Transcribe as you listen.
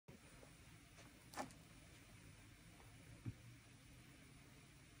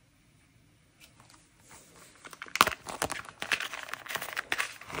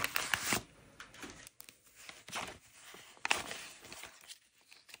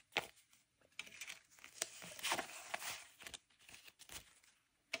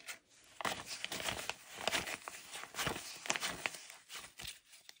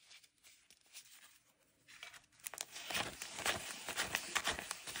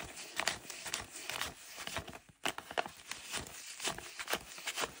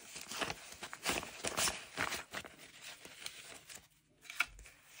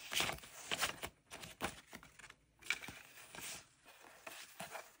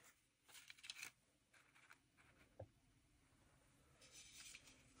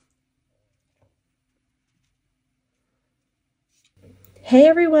Hey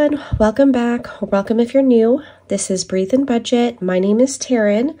everyone, welcome back, or welcome if you're new. This is Breathe and Budget. My name is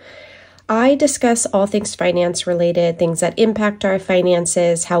Taryn. I discuss all things finance related, things that impact our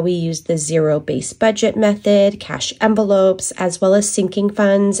finances, how we use the zero-based budget method, cash envelopes, as well as sinking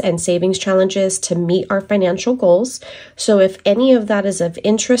funds and savings challenges to meet our financial goals. So if any of that is of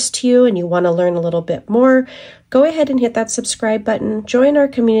interest to you and you want to learn a little bit more, go ahead and hit that subscribe button, join our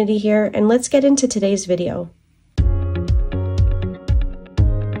community here, and let's get into today's video.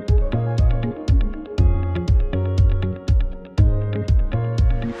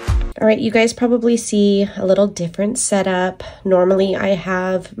 All right, you guys probably see a little different setup. Normally I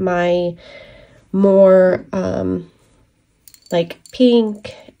have my more like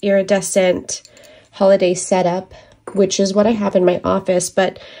pink, iridescent holiday setup, which is what I have in my office,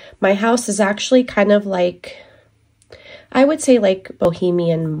 but my house is actually kind of like, I would say like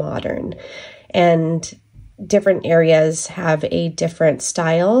bohemian modern, and different areas have a different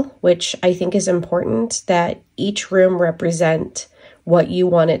style, which I think is important that each room represent what you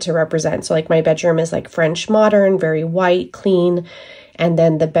want it to represent. So like my bedroom is like French modern, very white, clean. And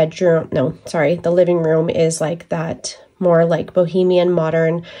then the living room is like that more like bohemian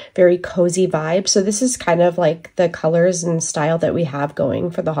modern, very cozy vibe. So this is kind of like the colors and style that we have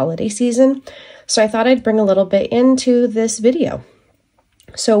going for the holiday season. So I thought I'd bring a little bit into this video.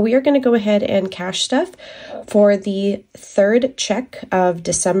 So we are going to go ahead and cash stuff for the third check of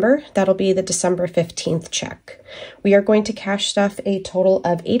December. That'll be the December 15th check. We are going to cash stuff a total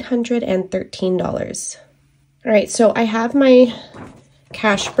of $813. All right, so I have my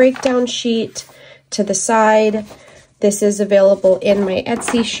cash breakdown sheet to the side. This is available in my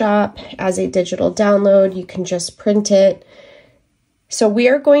Etsy shop as a digital download. You can just print it. So we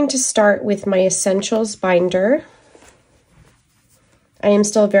are going to start with my essentials binder. I am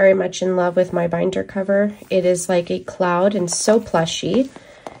still very much in love with my binder cover. It is like a cloud and so plushy.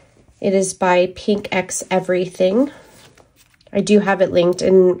 It is by Pink X Everything. I do have it linked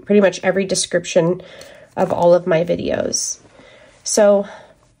in pretty much every description of all of my videos. So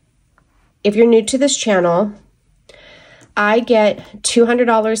if you're new to this channel, I get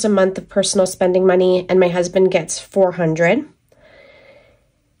 $200 a month of personal spending money and my husband gets $400.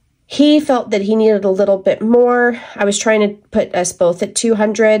 He felt that he needed a little bit more. I was trying to put us both at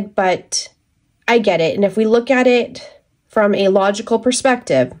 200, but I get it. And if we look at it from a logical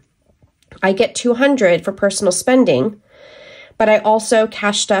perspective, I get 200 for personal spending, but I also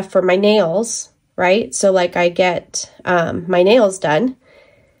cash stuff for my nails, right? So like I get my nails done.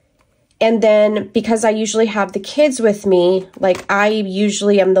 And then because I usually have the kids with me, like I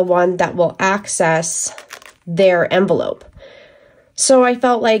usually am the one that will access their envelope. So I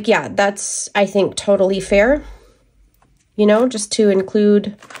felt like, yeah, that's, I think, totally fair, you know, just to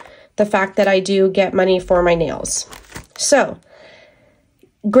include the fact that I do get money for my nails. So,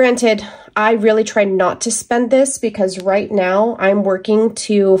 granted, I really try not to spend this because right now I'm working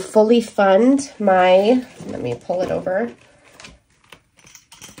to fully fund my, let me pull it over,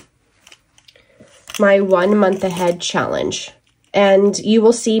 my 1 month ahead challenge. And you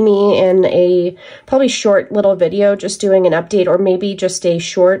will see me in a probably short little video just doing an update, or maybe just a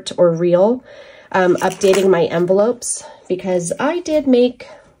short or reel updating my envelopes, because I did make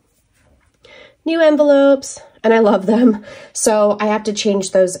new envelopes and I love them. So I have to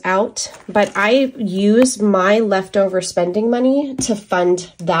change those out, but I use my leftover spending money to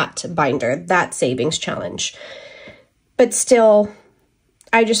fund that binder, that savings challenge. But still,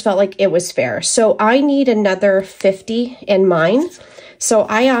 I just felt like it was fair. So I need another 50 in mine. So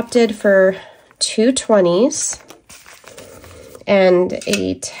I opted for 2 20s and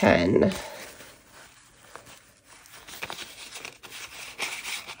a 10.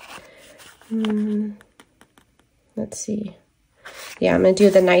 Let's see. Yeah, I'm going to do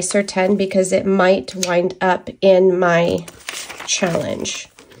the nicer 10 because it might wind up in my challenge.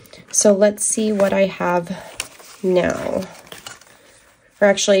 So let's see what I have now. Or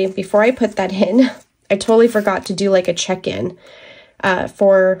actually, before I put that in, I totally forgot to do like a check-in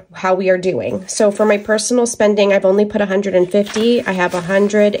for how we are doing. So for my personal spending, I've only put 150. I have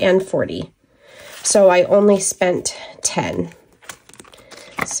 140. So I only spent 10.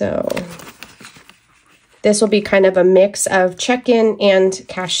 So this will be kind of a mix of check-in and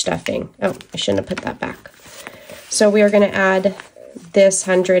cash stuffing. Oh, I shouldn't have put that back. So we are going to add this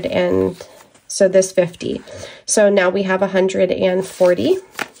 100 and so this 50. So now we have 140.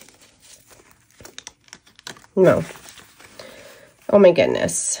 No. Oh my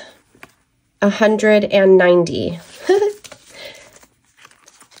goodness. 190.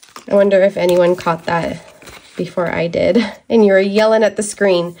 I wonder if anyone caught that before I did, and you were yelling at the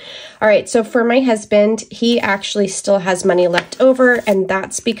screen. All right, so for my husband, he actually still has money left over, and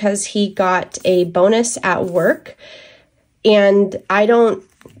that's because he got a bonus at work, and I don't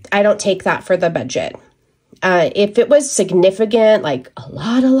take that for the budget. If it was significant, like a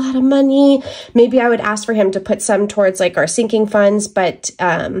lot of money, maybe I would ask for him to put some towards like our sinking funds. But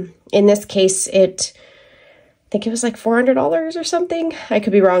in this case, I think it was like $400 or something. I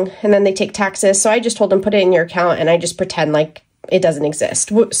could be wrong. And then they take taxes. So I just told him, put it in your account, and I just pretend like it doesn't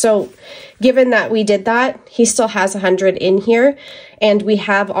exist. So given that we did that, he still has 100 in here, and we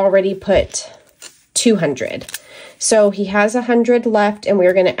have already put 200. So he has 100 left, and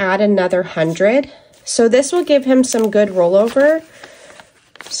we're going to add another 100. So this will give him some good rollover.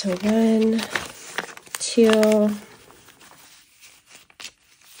 So 1, 2,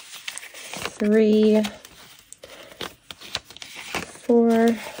 3,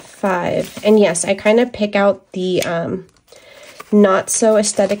 4, 5. And yes, I kind of pick out the not so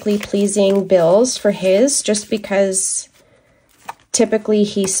aesthetically pleasing bills for his, just because typically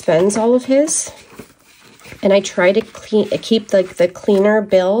he spends all of his. And I try to keep like the cleaner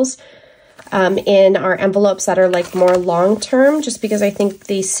bills in our envelopes that are like more long-term, just because I think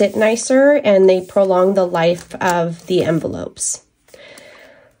they sit nicer and they prolong the life of the envelopes.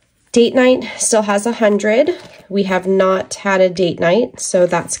 Date night still has 100. We have not had a date night, so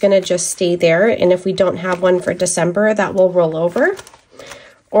that's going to just stay there. And if we don't have one for December, that will roll over,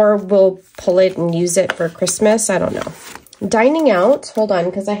 or we'll pull it and use it for Christmas. I don't know. Dining out, hold on,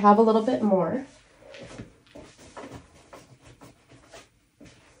 because I have a little bit more.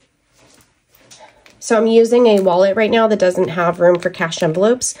 So I'm using a wallet right now that doesn't have room for cash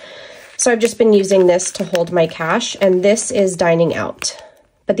envelopes. So I've just been using this to hold my cash, and this is dining out.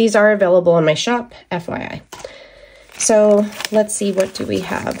 But these are available in my shop, FYI. So let's see, what do we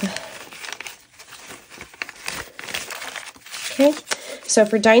have? Okay, so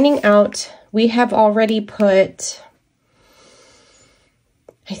for dining out, we have already put,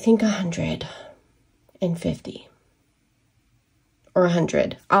 I think 150. Or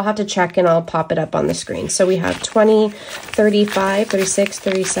 100. I'll have to check and I'll pop it up on the screen. So we have 20, 35, 36,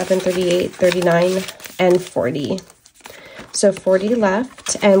 37, 38, 39, and 40. So 40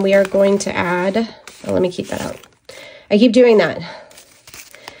 left, and we are going to add, oh, let me keep that out. I keep doing that.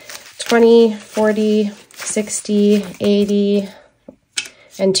 20, 40, 60, 80,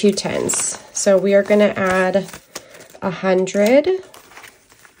 and 2 10s. So we are going to add 100.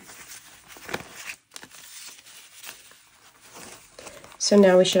 So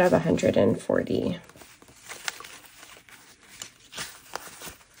now we should have 140.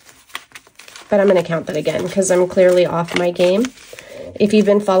 But I'm going to count that again because I'm clearly off my game. If you've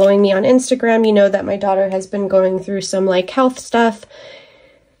been following me on Instagram, you know that my daughter has been going through some like health stuff,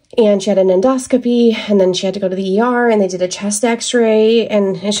 and she had an endoscopy, and then she had to go to the ER, and they did a chest x-ray,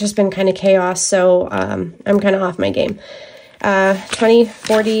 and it's just been kind of chaos. So I'm kind of off my game. 20,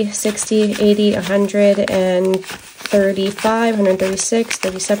 40, 60, 80, 135, 136,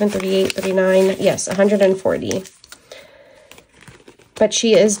 37, 38, 39, yes, 140. But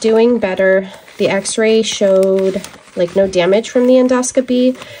she is doing better. The x-ray showed like no damage from the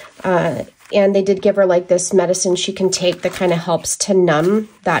endoscopy, and they did give her like this medicine she can take that kind of helps to numb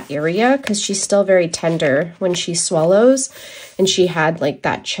that area, because she's still very tender when she swallows, and she had like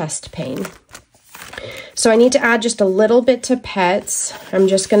that chest pain. So I need to add just a little bit to pets. I'm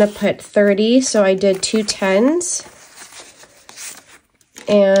just going to put 30. So I did 2 10s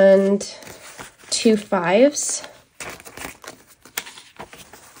and 2 5s.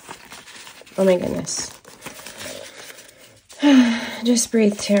 Oh my goodness. Just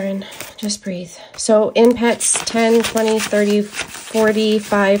breathe, Taryn. Just breathe. So in pets, 10, 20, 30,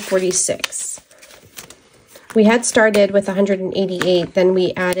 45, 46. We had started with 188, then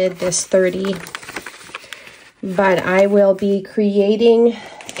we added this 30. But I will be creating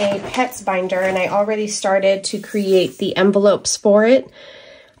a pets binder, and I already started to create the envelopes for it.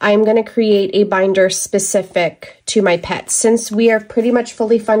 I'm going to create a binder specific to my pets, since we are pretty much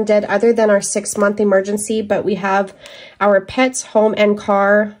fully funded other than our 6-month emergency, but we have our pets, home, and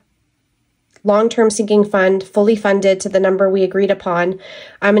car long-term sinking fund fully funded to the number we agreed upon.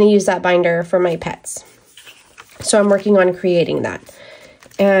 I'm going to use that binder for my pets. So I'm working on creating that.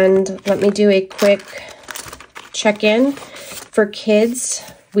 And let me do a quick check-in. For kids,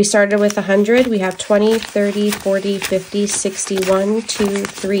 we started with 100. We have 20, 30, 40, 50, 61, 2,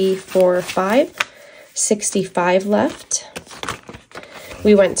 3, 4, 5, 65 left.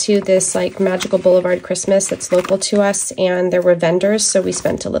 We went to this like Magical Boulevard Christmas that's local to us, and there were vendors, so we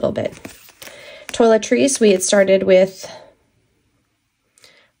spent a little bit. Toiletries, we had started with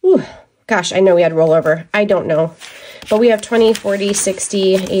Gosh, I know we had rollover. I don't know. But we have 20, 40,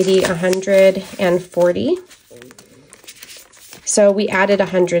 60, 80, 100, and 40. So we added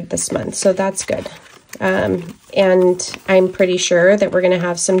 100 this month, so that's good. And I'm pretty sure that we're going to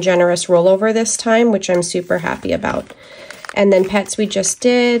have some generous rollover this time, which I'm super happy about. And then pets we just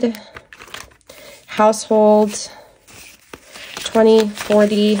did. Household, 20,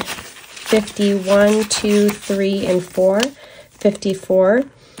 40, 50, 1, 2, 3, and 4. 54.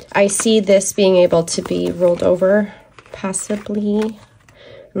 I see this being able to be rolled over, possibly,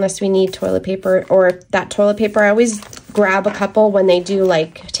 unless we need toilet paper. Or that toilet paper, I always grab a couple when they do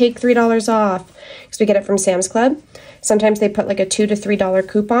like take $3 off, because we get it from Sam's Club. Sometimes they put like a $2 to $3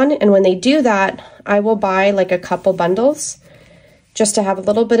 coupon, and when they do that, I will buy like a couple bundles just to have a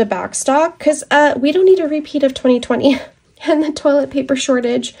little bit of back stock, because we don't need a repeat of 2020 and the toilet paper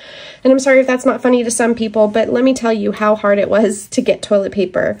shortage. And I'm sorry if that's not funny to some people, but let me tell you how hard it was to get toilet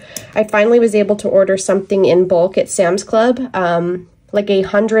paper. I finally was able to order something in bulk at Sam's Club, like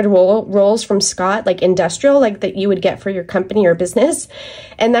 100 rolls from Scott, like industrial, like that you would get for your company or business.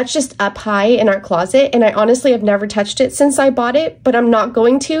 And that's just up high in our closet. And I honestly have never touched it since I bought it, but I'm not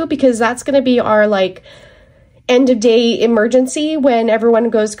going to, because that's going to be our like end of day emergency when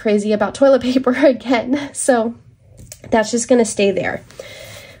everyone goes crazy about toilet paper again. So that's just going to stay there.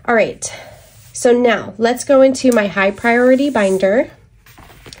 All right. So now let's go into my high priority binder.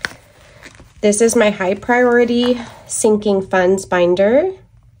 This is my high priority sinking funds binder.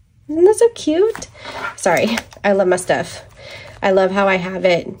 Isn't that so cute? Sorry, I love my stuff. I love how I have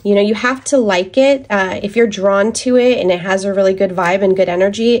it. You know, you have to like it. If you're drawn to it and it has a really good vibe and good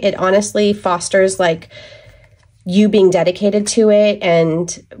energy, it honestly fosters like you being dedicated to it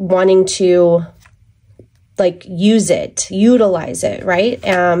and wanting to like use it, utilize it, right?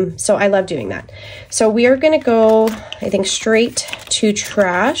 So I love doing that. So we are going to go, I think, straight to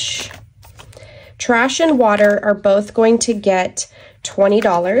trash. Trash and water are both going to get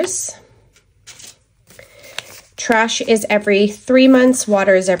 $20. Trash is every 3 months,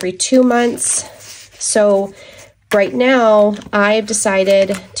 water is every 2 months. So right now I've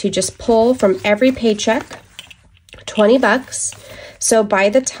decided to just pull from every paycheck $20. So by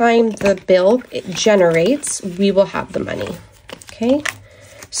the time the bill generates, we will have the money. Okay,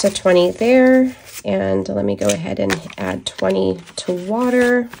 so 20 there, and let me go ahead and add 20 to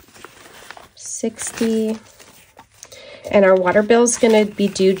water. 60. And our water bill is going to be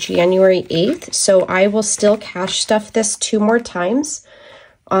due January 8th. So I will still cash stuff this 2 more times,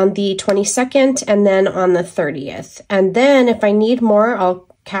 on the 22nd and then on the 30th. And then if I need more, I'll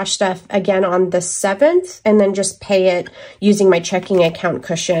cash stuff again on the 7th and then just pay it using my checking account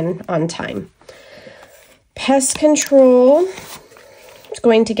cushion on time. Pest control is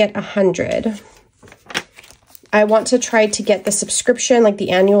going to get 100. I want to try to get the subscription, like the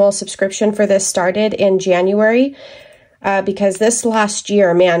annual subscription for this, started in January, because this last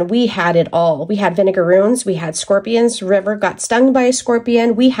year, man, we had it all. We had vinegaroons, we had scorpions, River got stung by a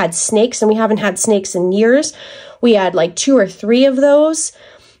scorpion, we had snakes, and we haven't had snakes in years. We had like 2 or 3 of those.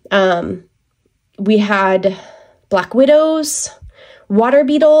 We had black widows, water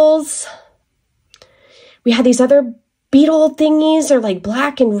beetles. We had these other beetle thingies, they're like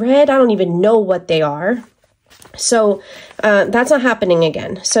black and red. I don't even know what they are. So that's not happening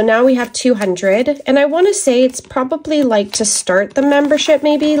again. So now we have 200, and I want to say it's probably like to start the membership,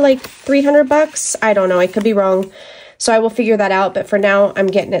 maybe like $300. I don't know. I could be wrong. So I will figure that out. But for now, I'm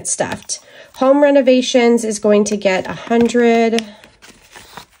getting it stuffed. Home renovations is going to get 100.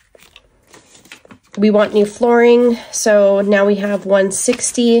 We want new flooring. So now we have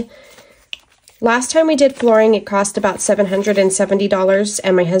 160. Last time we did flooring, it cost about $770,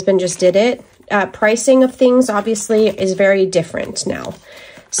 and my husband just did it. Pricing of things obviously is very different now.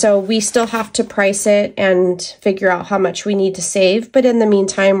 So we still have to price it and figure out how much we need to save. But in the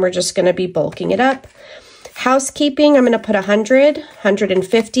meantime, we're just going to be bulking it up. Housekeeping, I'm going to put 100,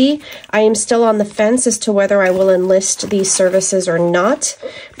 150. I am still on the fence as to whether I will enlist these services or not.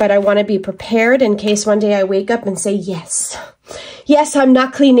 But I want to be prepared in case one day I wake up and say, yes, I'm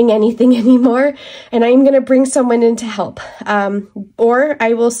not cleaning anything anymore, and I'm going to bring someone in to help. Or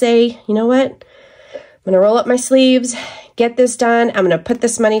I will say, you know what? I'm going to roll up my sleeves, get this done. I'm going to put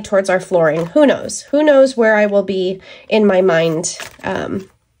this money towards our flooring. Who knows? Who knows where I will be in my mind,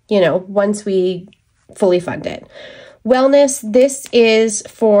 you know, once we fully fund it. Wellness, this is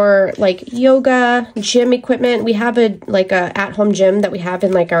for like yoga, gym equipment. We have a at-home gym that we have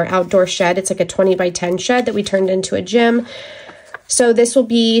in like our outdoor shed. It's like a 20 by 10 shed that we turned into a gym. So this will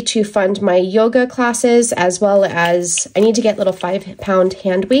be to fund my yoga classes, as well as I need to get little 5-pound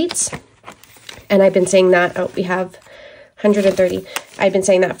hand weights. And I've been saying that. Oh, we have 130. I've been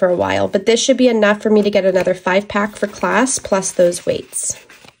saying that for a while, but this should be enough for me to get another 5-pack for class plus those weights.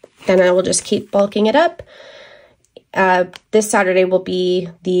 Then I will just keep bulking it up. This Saturday will be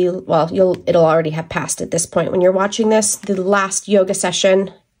it'll already have passed at this point when you're watching this, the last yoga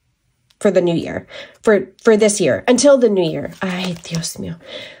session for the new year, for this year, until the new year. Ay, Dios mío.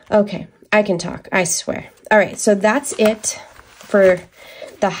 Okay, I can talk, I swear. All right, so that's it for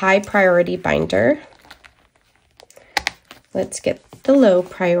the high priority binder. Let's get the low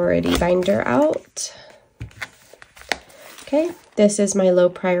priority binder out. Okay, this is my low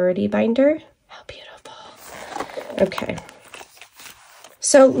priority binder. How beautiful. Okay,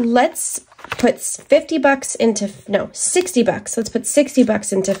 so let's put 50 bucks into, no, 60 bucks. Let's put 60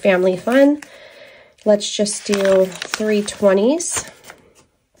 bucks into family fun. Let's just do 3 20s.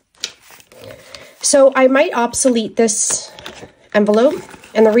 So I might obsolete this envelope.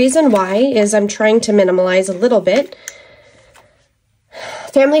 And the reason why is I'm trying to minimalize a little bit.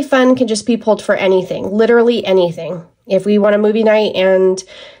 Family fun can just be pulled for anything, literally anything. If we want a movie night and,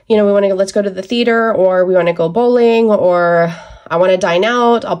 you know, we want to let's go to the theater, or we want to go bowling, or I want to dine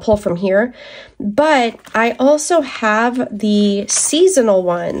out, I'll pull from here. But I also have the seasonal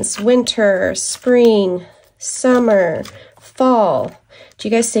ones, winter, spring, summer, fall. Do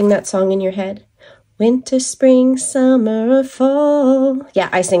you guys sing that song in your head? Winter, spring, summer, fall. Yeah,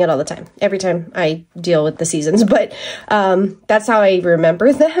 I sing it all the time, every time I deal with the seasons, but that's how I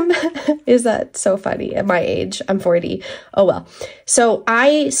remember them. Is that so funny? At my age, I'm 40. Oh, well. So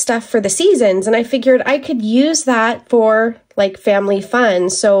I stuff for the seasons, and I figured I could use that for like family fun.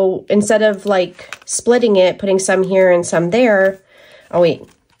 So instead of like splitting it, putting some here and some there, oh wait,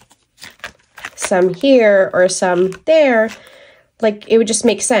 some here or some there, like it would just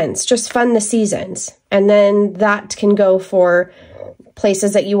make sense. Just fund the seasons. And then that can go for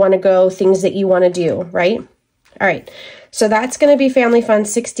places that you want to go, things that you want to do, right? All right. So that's going to be family fun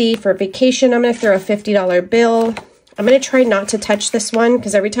 60 for vacation. I'm going to throw a $50 bill. I'm going to try not to touch this one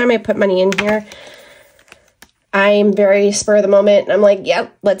because every time I put money in here, I'm very spur of the moment. I'm like,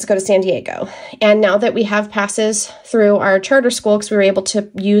 yep, let's go to San Diego. And now that we have passes through our charter school, because we were able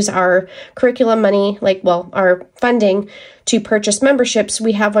to use our curriculum money, like, well, our funding to purchase memberships,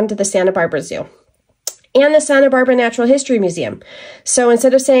 we have one to the Santa Barbara Zoo and the Santa Barbara Natural History Museum. So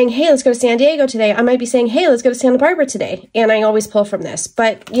instead of saying, hey, let's go to San Diego today, I might be saying, hey, let's go to Santa Barbara today. And I always pull from this.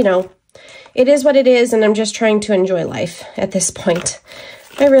 But, you know, it is what it is, and I'm just trying to enjoy life at this point.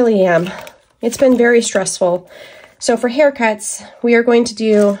 I really am. It's been very stressful. So for haircuts, we are going to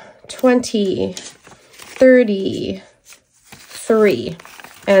do 20, 30, 3.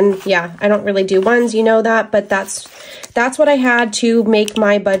 And yeah, I don't really do ones, you know that, but that's what I had to make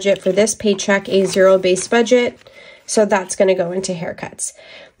my budget for this paycheck a zero-based budget. So that's going to go into haircuts.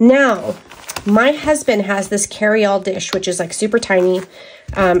 Now, my husband has this carry-all dish, which is like super tiny.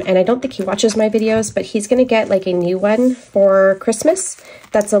 And I don't think he watches my videos, but he's going to get like a new one for Christmas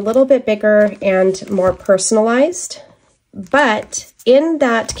that's a little bit bigger and more personalized. But in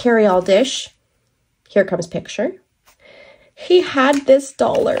that carry-all dish, here comes picture, he had this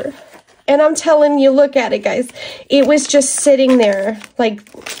dollar. And I'm telling you, look at it, guys. It was just sitting there, like,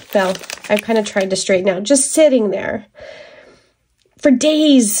 well, I've kind of tried to straighten out, just sitting there for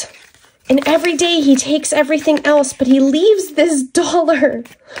days. And every day he takes everything else, but he leaves this dollar.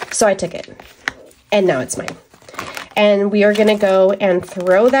 So I took it, and now it's mine. And we are going to go and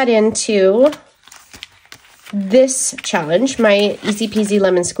throw that into this challenge, my easy peasy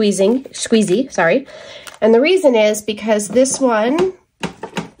lemon squeezy, sorry. And the reason is because this one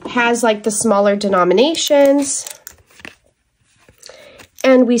has like the smaller denominations,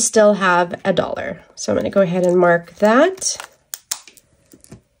 and we still have $1. So I'm going to go ahead and mark that.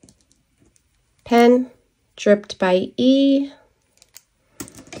 Pen, dripped by E.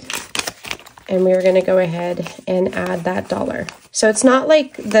 And we're going to go ahead and add that $1. So it's not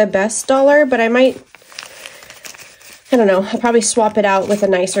like the best dollar, but I might, I don't know, I'll probably swap it out with a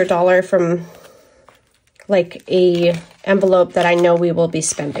nicer dollar from like a envelope that I know we will be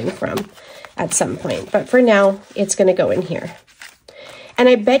spending from at some point. But for now, it's going to go in here. And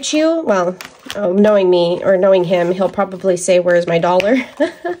I bet you, well, knowing me or knowing him, he'll probably say, where's my dollar?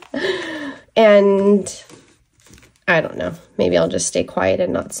 And I don't know, maybe I'll just stay quiet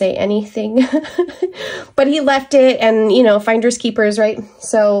and not say anything. But he left it, and, you know, finders keepers, right?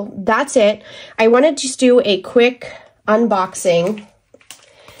 So that's it. I want to just do a quick unboxing.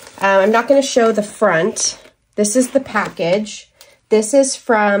 I'm not going to show the front. This is the package. This is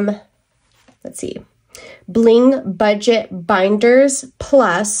from, let's see, Bling Budget Binders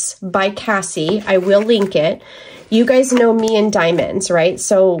Plus by Cassie. I will link it. You guys know me and diamonds, right?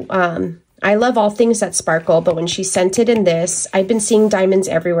 So I love all things that sparkle, but when she sent it in this, I've been seeing diamonds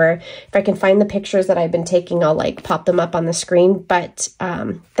everywhere. If I can find the pictures that I've been taking, I'll like pop them up on the screen. But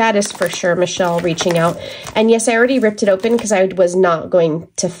that is for sure Michelle reaching out. And yes, I already ripped it open because I was not going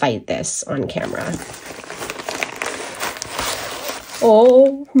to fight this on camera.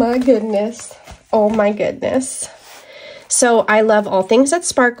 Oh my goodness. Oh my goodness. So I love all things that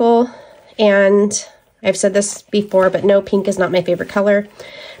sparkle, and I've said this before, but no, pink is not my favorite color.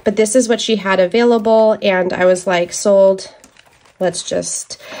 But this is what she had available, and I was like, sold. Let's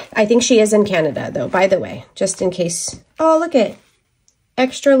just, I think she is in Canada though, by the way, just in case. Oh, look at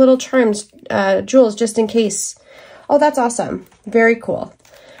extra little charms, jewels, just in case. Oh, that's awesome. Very cool.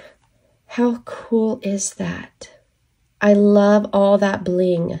 How cool is that? I love all that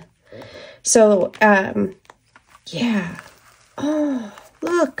bling. So, yeah. Oh,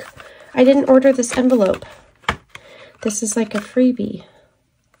 look. I didn't order this envelope. This is like a freebie.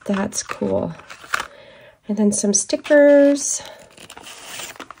 That's cool. And then some stickers.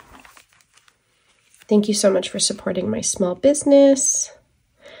 Thank you so much for supporting my small business.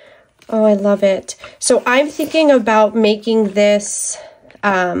 Oh, I love it. So I'm thinking about making this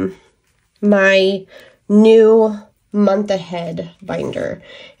my new month ahead binder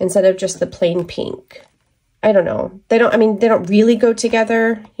instead of just the plain pink. I don't know. They don't really go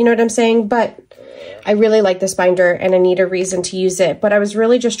together. You know what I'm saying? But I really like this binder and I need a reason to use it. But I was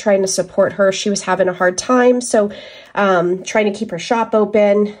really just trying to support her. She was having a hard time. So trying to keep her shop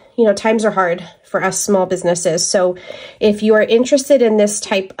open. You know, times are hard for us small businesses. So if you are interested in this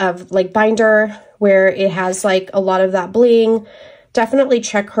type of like binder where it has like a lot of that bling, definitely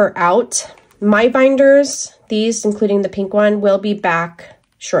check her out. My binders, these, including the pink one, will be back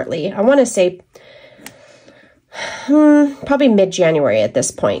shortly. I want to say probably mid-January at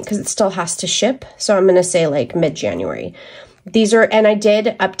this point because it still has to ship. So I'm going to say like mid-January. These are, and I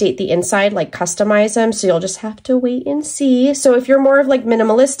did update the inside, like customize them. So you'll just have to wait and see. So if you're more of like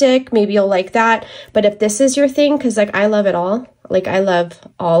minimalistic, maybe you'll like that. But if this is your thing, because like I love it all, like I love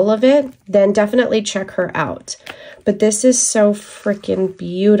all of it, then definitely check her out. But this is so freaking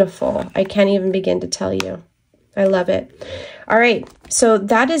beautiful. I can't even begin to tell you. I love it. All right, so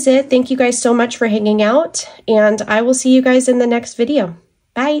that is it. Thank you guys so much for hanging out, and I will see you guys in the next video.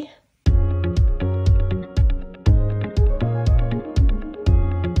 Bye.